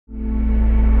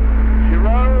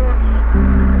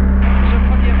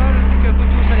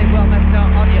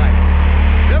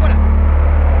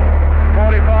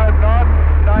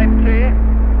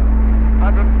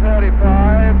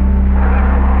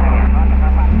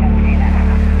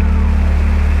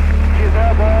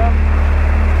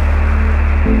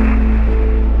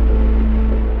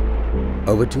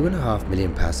2.5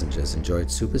 million passengers enjoyed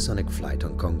supersonic flight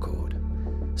on Concorde,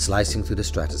 slicing through the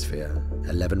stratosphere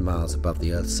 11 miles above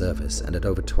the Earth's surface and at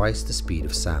over twice the speed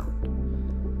of sound,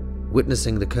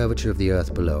 witnessing the curvature of the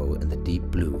Earth below and the deep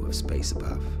blue of space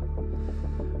above.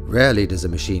 Rarely does a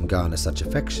machine garner such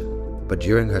affection, but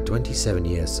during her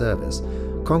 27-year service,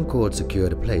 Concorde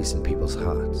secured a place in people's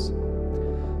hearts.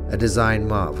 A design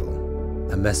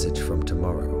marvel, a message from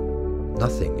tomorrow.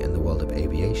 Nothing in the world of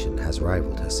aviation has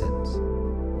rivaled her since.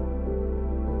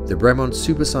 The Bremont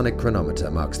Supersonic chronometer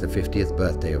marks the 50th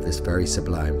birthday of this very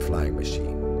sublime flying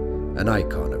machine, an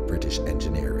icon of British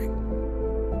engineering.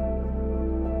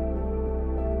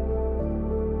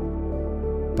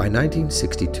 By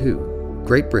 1962,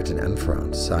 Great Britain and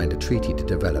France signed a treaty to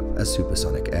develop a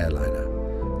supersonic airliner.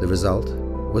 The result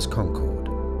was Concorde.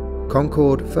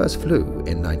 Concorde first flew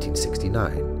in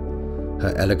 1969.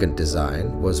 Her elegant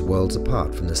design was worlds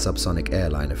apart from the subsonic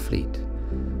airliner fleet.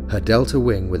 Her delta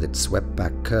wing with its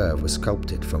swept-back curve was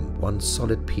sculpted from one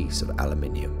solid piece of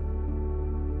aluminium.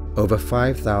 Over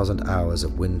 5,000 hours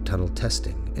of wind tunnel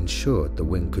testing ensured the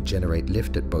wing could generate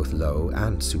lift at both low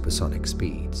and supersonic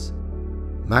speeds.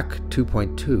 Mach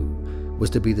 2.2 was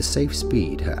to be the safe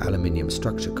speed her aluminium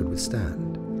structure could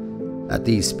withstand. At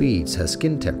these speeds, her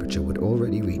skin temperature would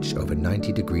already reach over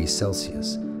 90 degrees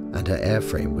Celsius, and her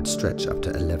airframe would stretch up to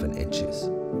 11 inches.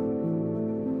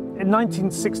 In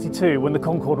 1962, when the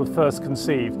Concorde was first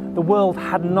conceived, the world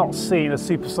had not seen a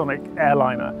supersonic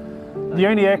airliner. The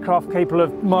only aircraft capable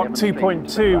of Mach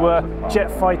 2.2 were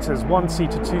jet fighters,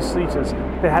 one-seater, two-seaters.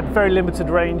 They had very limited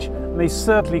range, and they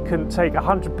certainly couldn't take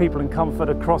 100 people in comfort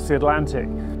across the Atlantic.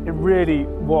 It really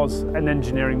was an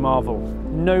engineering marvel.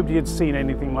 Nobody had seen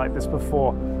anything like this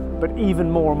before, but even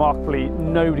more remarkably,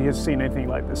 nobody has seen anything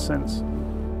like this since.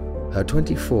 Her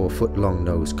 24-foot-long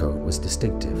nose cone was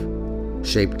distinctive.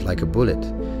 Shaped like a bullet,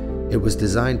 it was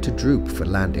designed to droop for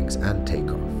landings and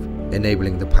takeoff,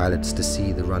 enabling the pilots to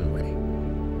see the runway.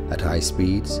 At high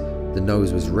speeds, the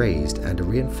nose was raised and a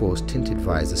reinforced tinted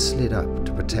visor slid up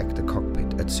to protect the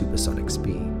cockpit at supersonic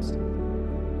speeds.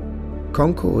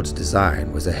 Concorde's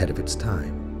design was ahead of its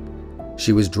time.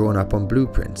 She was drawn up on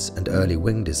blueprints, and early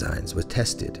wing designs were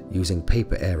tested using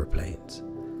paper aeroplanes.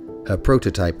 Her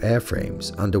prototype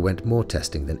airframes underwent more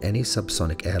testing than any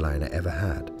subsonic airliner ever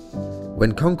had.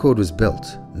 When Concorde was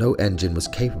built, no engine was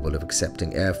capable of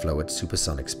accepting airflow at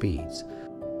supersonic speeds.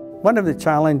 One of the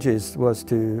challenges was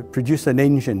to produce an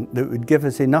engine that would give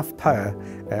us enough power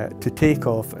to take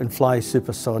off and fly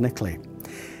supersonically.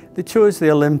 They chose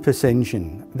the Olympus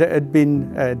engine that had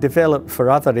been developed for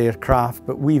other aircraft,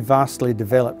 but we vastly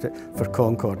developed it for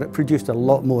Concorde. It produced a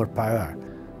lot more power.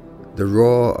 The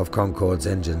roar of Concorde's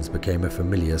engines became a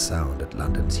familiar sound at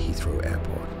London's Heathrow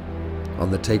Airport. On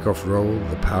the takeoff roll,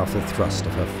 the powerful thrust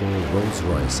of her four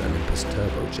Rolls-Royce Olympus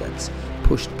turbojets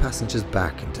pushed passengers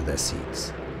back into their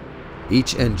seats.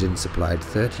 Each engine supplied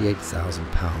 38,000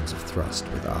 pounds of thrust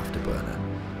with afterburner,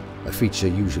 a feature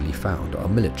usually found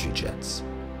on military jets.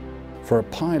 For a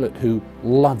pilot who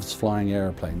loves flying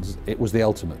airplanes, it was the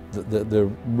ultimate, the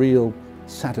real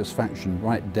satisfaction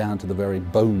right down to the very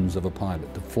bones of a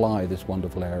pilot to fly this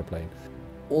wonderful airplane.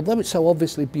 Although it's so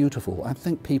obviously beautiful, I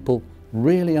think people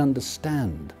really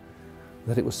understand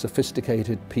that it was a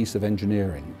sophisticated piece of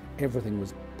engineering. Everything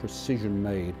was precision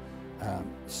made.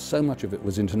 So much of it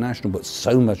was international, but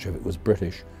so much of it was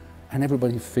British. And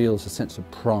everybody feels a sense of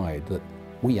pride that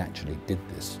we actually did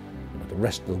this. You know, the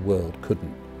rest of the world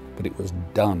couldn't, but it was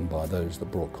done by those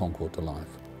that brought Concorde to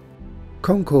life.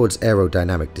 Concorde's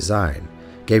aerodynamic design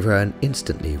gave her an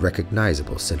instantly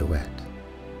recognizable silhouette.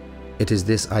 It is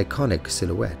this iconic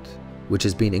silhouette which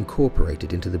has been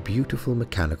incorporated into the beautiful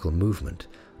mechanical movement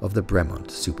of the Bremont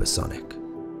Supersonic.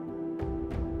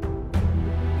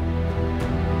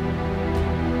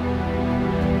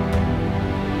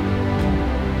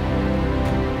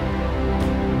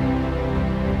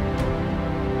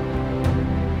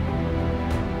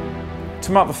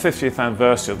 To mark the 50th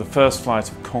anniversary of the first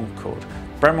flight of Concorde,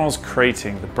 Bremont's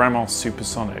creating the Bremont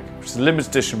Supersonic, which is a limited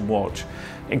edition watch,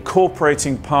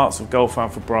 incorporating parts of Golf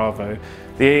Alpha Bravo.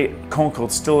 The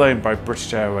Concorde still owned by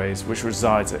British Airways, which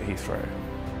resides at Heathrow.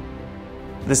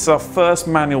 This is our first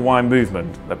manual wind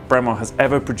movement that Bremont has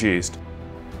ever produced.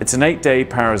 It's an 8-day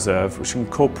power reserve, which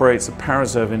incorporates a power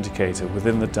reserve indicator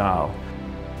within the dial.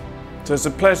 So it's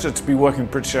a pleasure to be working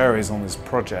with British Airways on this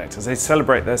project as they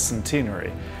celebrate their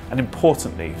centenary and,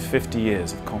 importantly, 50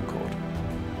 years of Concorde.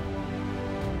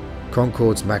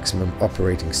 Concorde's maximum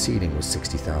operating ceiling was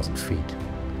 60,000 feet.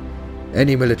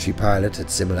 Any military pilot at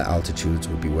similar altitudes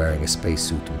would be wearing a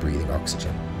spacesuit and breathing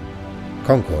oxygen.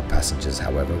 Concorde passengers,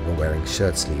 however, were wearing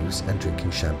shirt sleeves and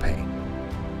drinking champagne.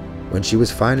 When she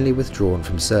was finally withdrawn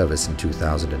from service in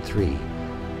 2003,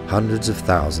 hundreds of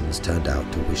thousands turned out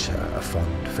to wish her a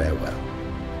fond farewell.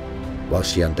 While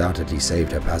she undoubtedly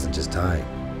saved her passengers time,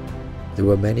 there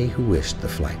were many who wished the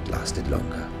flight lasted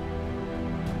longer.